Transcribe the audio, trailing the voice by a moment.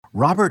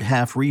Robert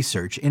Half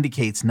research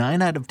indicates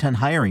 9 out of 10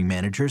 hiring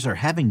managers are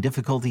having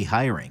difficulty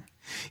hiring.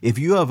 If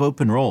you have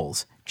open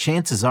roles,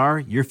 chances are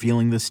you're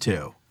feeling this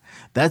too.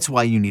 That's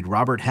why you need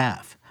Robert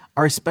Half.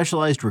 Our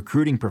specialized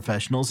recruiting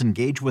professionals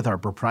engage with our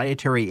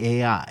proprietary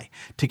AI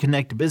to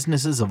connect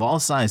businesses of all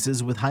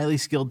sizes with highly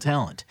skilled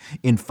talent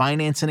in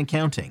finance and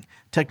accounting,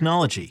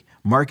 technology,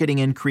 marketing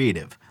and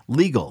creative,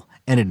 legal,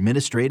 and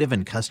administrative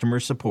and customer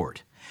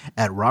support.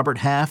 At Robert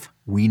Half,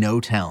 we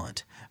know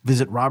talent.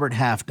 Visit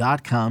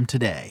roberthalf.com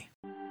today.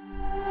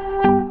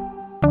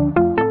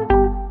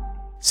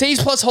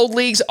 Saves plus hold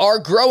leagues are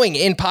growing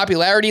in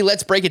popularity.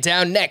 Let's break it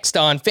down next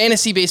on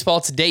Fantasy Baseball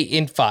Today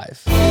in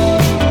 5.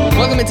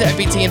 Welcome into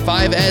FBT in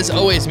 5. As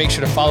always, make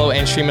sure to follow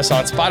and stream us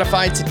on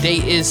Spotify. Today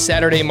is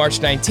Saturday, March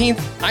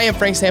 19th. I am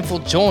Frank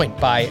Stanfield, joined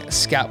by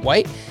Scott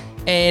White.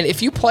 And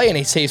if you play in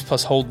a Saves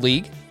plus hold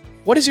league,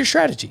 what is your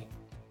strategy?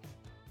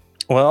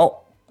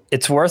 Well,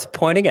 it's worth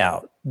pointing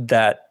out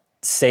that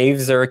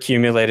saves are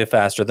accumulated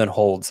faster than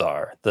holds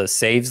are. The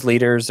saves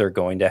leaders are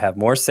going to have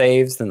more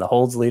saves than the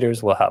holds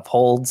leaders will have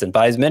holds, and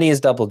by as many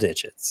as double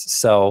digits.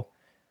 So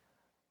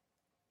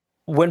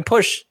when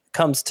push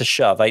comes to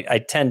shove, I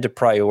tend to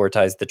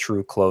prioritize the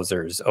true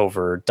closers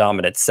over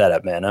dominant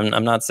setup men.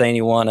 I'm not saying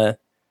you want a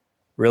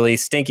really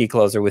stinky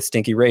closer with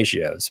stinky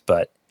ratios,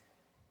 but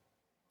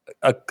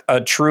a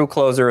true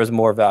closer is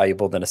more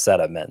valuable than a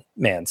setup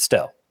man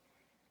still.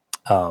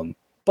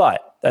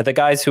 But the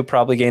guys who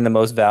probably gain the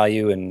most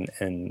value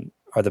and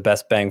are the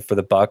best bang for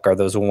the buck are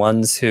those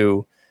ones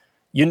who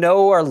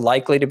are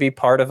likely to be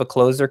part of a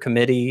closer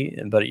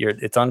committee, but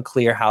it's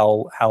unclear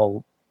how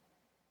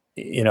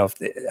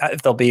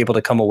if they'll be able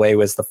to come away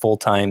with the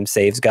full-time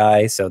saves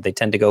guy. So they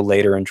tend to go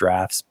later in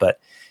drafts. But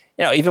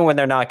even when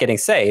they're not getting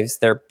saves,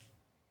 they're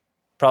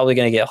probably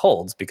going to get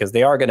holds because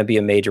they are going to be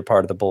a major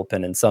part of the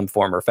bullpen in some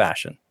form or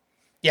fashion.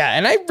 Yeah,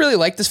 and I really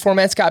like this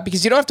format, Scott,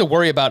 because you don't have to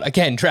worry about,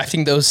 again,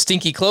 drafting those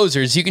stinky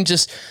closers. You can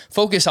just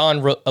focus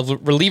on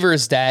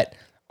relievers that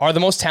are the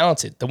most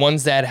talented, the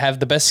ones that have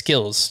the best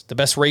skills, the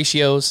best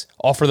ratios,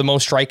 offer the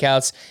most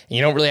strikeouts, and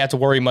you don't really have to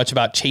worry much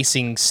about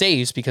chasing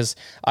saves because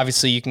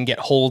obviously you can get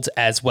holds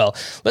as well.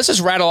 Let's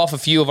just rattle off a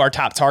few of our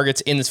top targets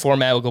in this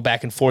format. We'll go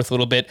back and forth a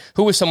little bit.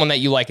 Who is someone that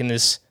you like in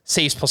this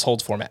saves plus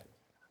holds format?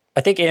 I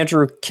think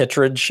Andrew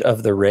Kittredge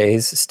of the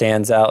Rays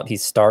stands out. He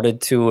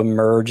started to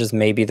emerge as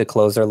maybe the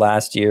closer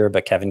last year,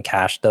 but Kevin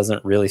Cash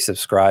doesn't really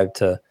subscribe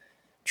to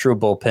true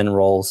bullpen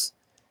roles.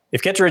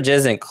 If Kittredge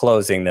isn't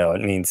closing, though,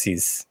 it means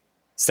he's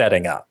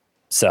setting up.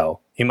 So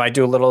he might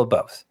do a little of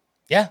both.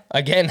 Yeah,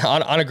 again,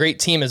 on a great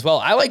team as well.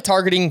 I like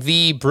targeting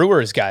the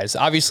Brewers guys.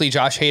 Obviously,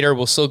 Josh Hader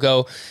will still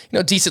go,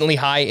 decently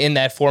high in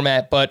that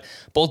format, but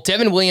both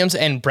Devin Williams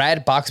and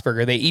Brad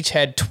Boxberger, they each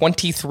had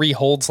 23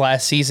 holds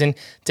last season.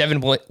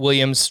 Devin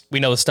Williams,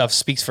 we know the stuff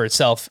speaks for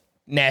itself.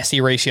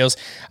 Nasty ratios.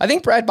 I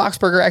think Brad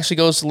Boxberger actually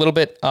goes a little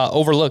bit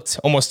overlooked,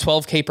 almost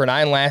 12 K per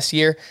 9 last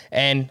year,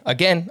 and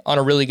again, on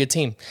a really good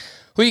team.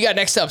 Who you got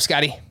next up,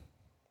 Scotty?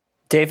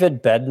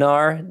 David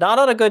Bednar, not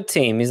on a good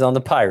team. He's on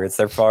the Pirates.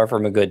 They're far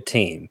from a good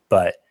team.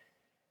 But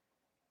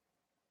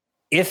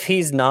if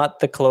he's not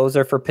the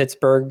closer for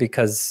Pittsburgh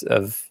because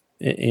of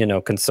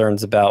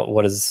concerns about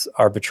what his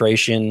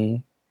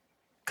arbitration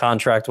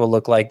contract will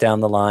look like down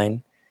the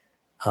line,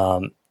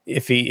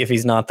 if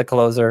he's not the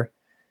closer,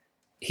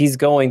 he's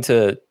going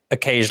to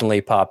occasionally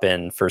pop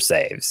in for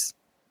saves.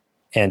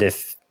 And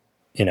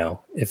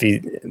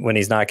when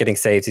he's not getting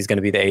saves, he's going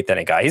to be the 8th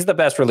inning guy. He's the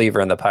best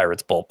reliever in the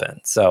Pirates bullpen.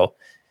 So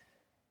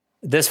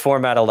this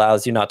format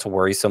allows you not to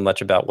worry so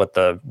much about what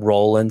the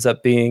role ends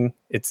up being.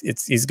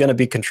 He's going to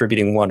be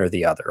contributing one or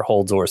the other,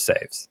 holds or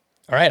saves.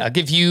 All right, I'll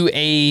give you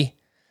a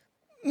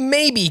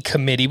maybe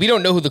committee. We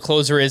don't know who the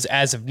closer is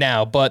as of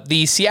now, but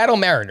the Seattle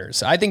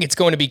Mariners, I think it's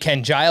going to be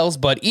Ken Giles,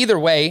 but either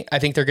way, I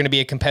think they're going to be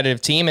a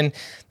competitive team, and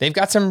they've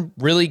got some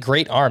really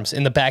great arms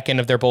in the back end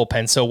of their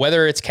bullpen. So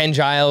whether it's Ken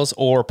Giles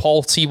or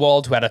Paul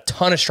Sewald, who had a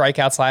ton of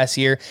strikeouts last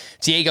year,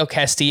 Diego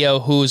Castillo,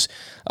 who's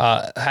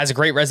has a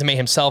great resume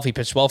himself. He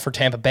pitched well for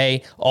Tampa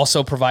Bay,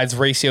 also provides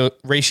ratios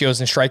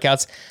and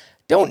strikeouts.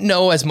 Don't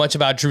know as much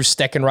about Drew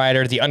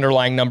Steckenrider. The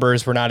underlying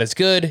numbers were not as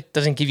good.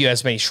 Doesn't give you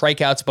as many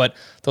strikeouts, but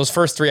those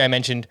first 3 I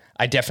mentioned,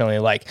 I definitely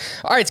like.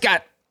 All right,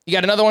 Scott, you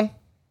got another one?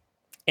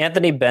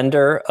 Anthony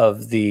Bender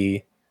of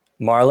the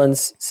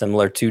Marlins,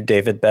 similar to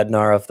David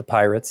Bednar of the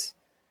Pirates.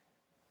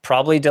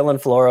 Probably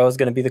Dylan Floro is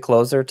going to be the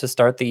closer to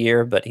start the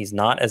year, but he's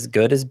not as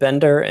good as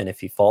Bender, and if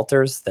he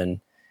falters,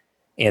 then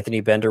Anthony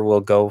Bender will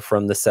go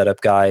from the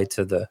setup guy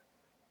to the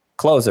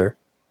closer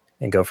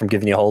and go from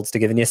giving you holds to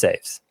giving you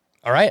saves.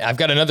 All right, I've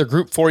got another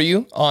group for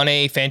you on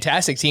a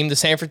fantastic team, the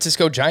San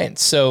Francisco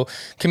Giants. So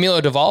Camilo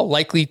Doval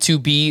likely to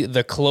be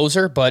the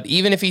closer, but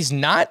even if he's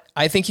not,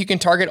 I think you can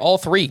target all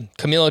 3.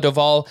 Camilo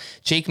Doval,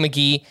 Jake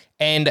McGee,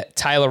 and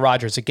Tyler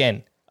Rogers.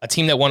 Again, a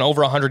team that won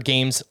over 100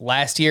 games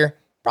last year.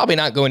 Probably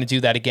not going to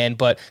do that again,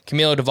 but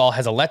Camilo Doval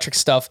has electric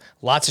stuff,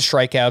 lots of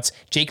strikeouts.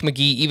 Jake McGee,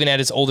 even at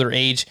his older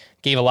age,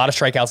 gave a lot of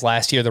strikeouts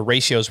last year. The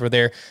ratios were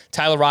there.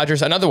 Tyler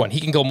Rogers, another one. He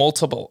can go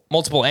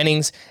multiple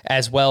innings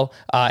as well,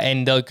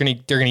 and they're going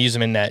to use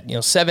him in that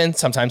 7th,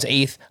 sometimes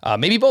 8th,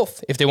 maybe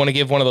both if they want to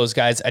give one of those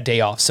guys a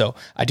day off. So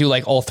I do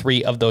like all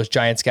 3 of those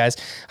Giants guys.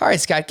 All right,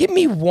 Scott, give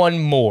me one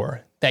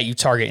more that you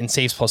target in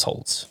saves plus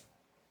holds.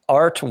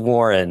 Art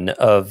Warren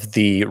of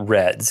the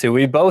Reds, who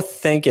we both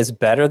think is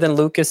better than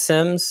Lucas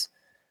Sims,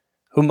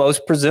 who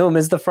most presume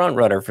is the front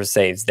runner for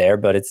saves there,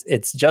 but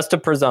it's just a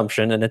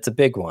presumption, and it's a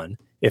big one.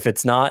 If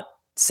it's not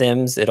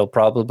Sims, it'll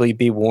probably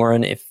be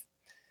Warren. If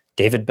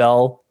David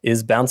Bell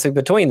is bouncing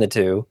between the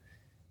two,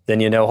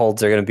 then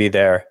holds are going to be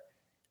there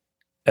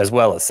as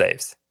well as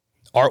saves.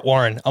 Art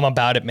Warren, I'm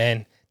about it,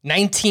 man.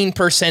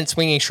 19%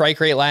 swinging strike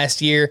rate last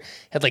year,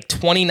 had like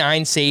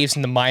 29 saves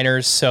in the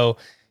minors, so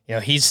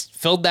he's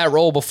filled that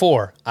role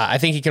before. I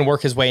think he can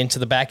work his way into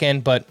the back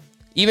end, but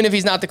even if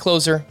he's not the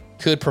closer,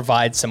 could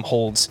provide some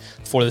holds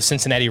for the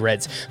Cincinnati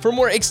Reds. For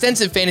more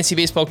extensive fantasy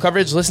baseball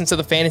coverage, listen to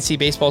the Fantasy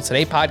Baseball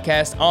Today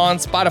podcast on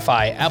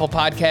Spotify, Apple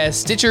Podcasts,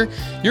 Stitcher,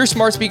 your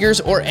smart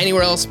speakers, or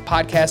anywhere else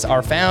podcasts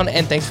are found.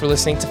 And thanks for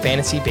listening to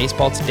Fantasy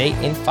Baseball Today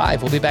in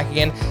 5. We'll be back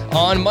again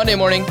on Monday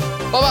morning.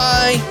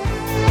 Bye-bye.